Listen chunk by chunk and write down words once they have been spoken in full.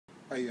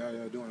How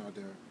y'all doing out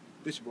there?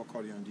 This your boy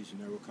Corleon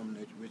Di'jenarrow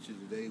coming at you with you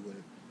today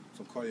with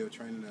some cardio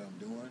training that I'm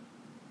doing.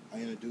 I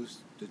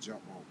introduced the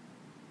jump rope,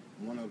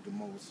 one of the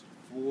most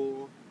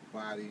full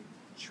body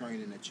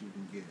training that you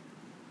can get.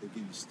 It'll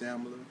give you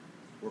stamina,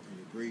 work on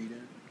your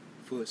breathing,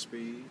 foot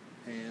speed,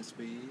 hand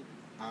speed,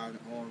 eye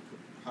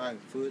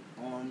and foot,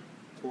 arm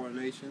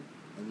coordination,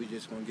 and we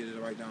just gonna get it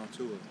right down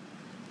to it.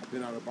 I've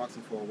been out of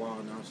boxing for a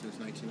while now, since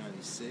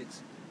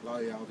 1996. A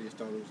lot of y'all just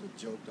thought it was a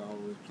joke that I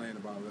was playing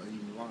about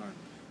eating the line.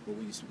 But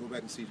when you go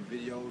back and see the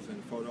videos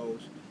and the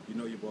photos, you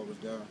know your boy was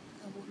there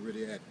and was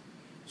really at it.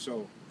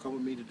 So come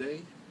with me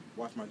today,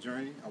 watch my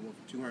journey. I went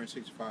from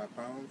 265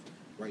 pounds.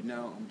 Right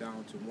now I'm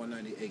down to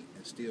 198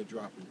 and still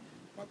dropping.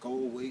 My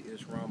goal weight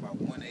is around about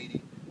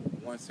 180,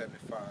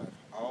 175.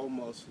 All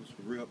muscles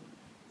ripped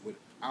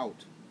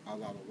without a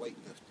lot of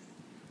weightlifting.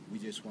 We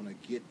just want to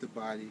get the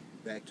body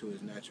back to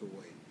its natural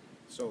way.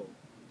 So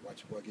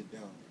watch your boy get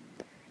down.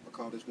 I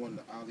call this one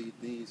the Ali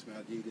things. Man,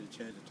 I did get a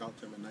chance to talk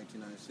to him in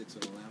 1996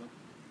 in Atlanta.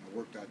 I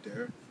worked out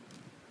there,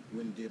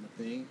 went and did my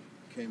thing,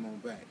 came on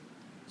back.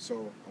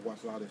 So I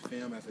watched a lot of his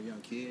film as a young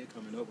kid,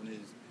 coming up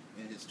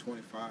in his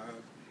 25,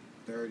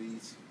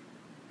 30s.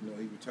 You know,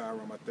 he retired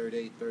around my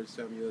 38,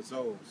 37 years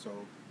old. So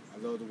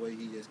I love the way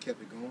he just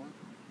kept it going.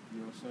 You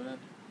know what I'm saying?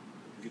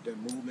 Get that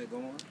movement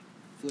going,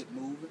 foot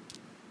moving.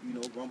 You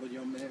know, rumble,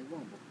 young man,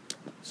 rumble.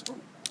 So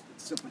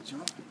simple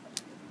jump,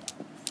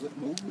 foot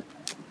movement.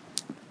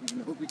 You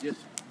know, we just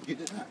get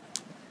it out.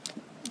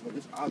 You know,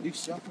 this Ali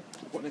shuffle,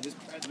 one of his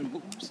platinum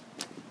moves.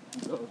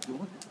 We love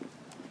doing it.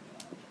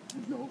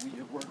 You know, we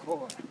just work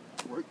hard,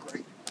 work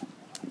great,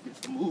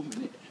 get some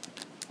movement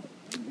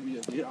in. You know, we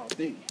just did our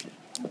thing.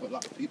 You know, a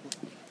lot of people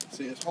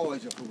say it's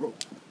hard to jump a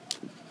rope.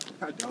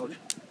 I doubt it.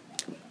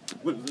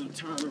 With a little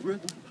time and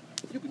rhythm,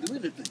 you can do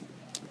anything.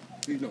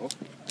 You know,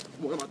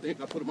 one of my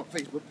things I put on my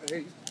Facebook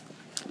page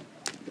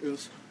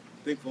is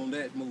think on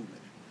that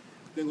movement.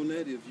 Think on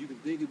that, if you can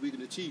think it, we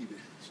can achieve it.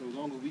 So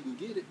long as we can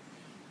get it,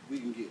 we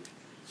can get it.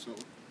 So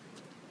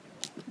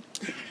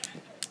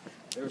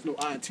there's no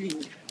I in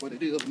team, but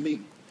it is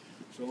me.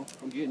 So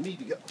I'm getting me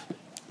together.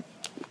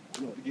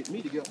 You know, to get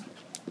me together,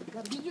 I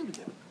gotta get you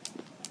together.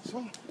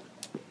 So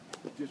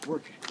just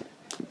working,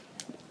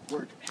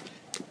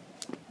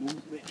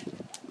 movement,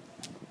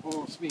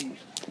 arm speed,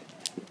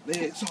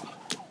 legs off.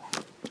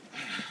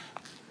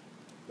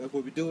 That's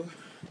what we do.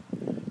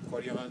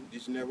 Corleon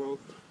Di'jenarrow,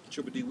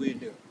 Triple D, we in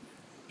there.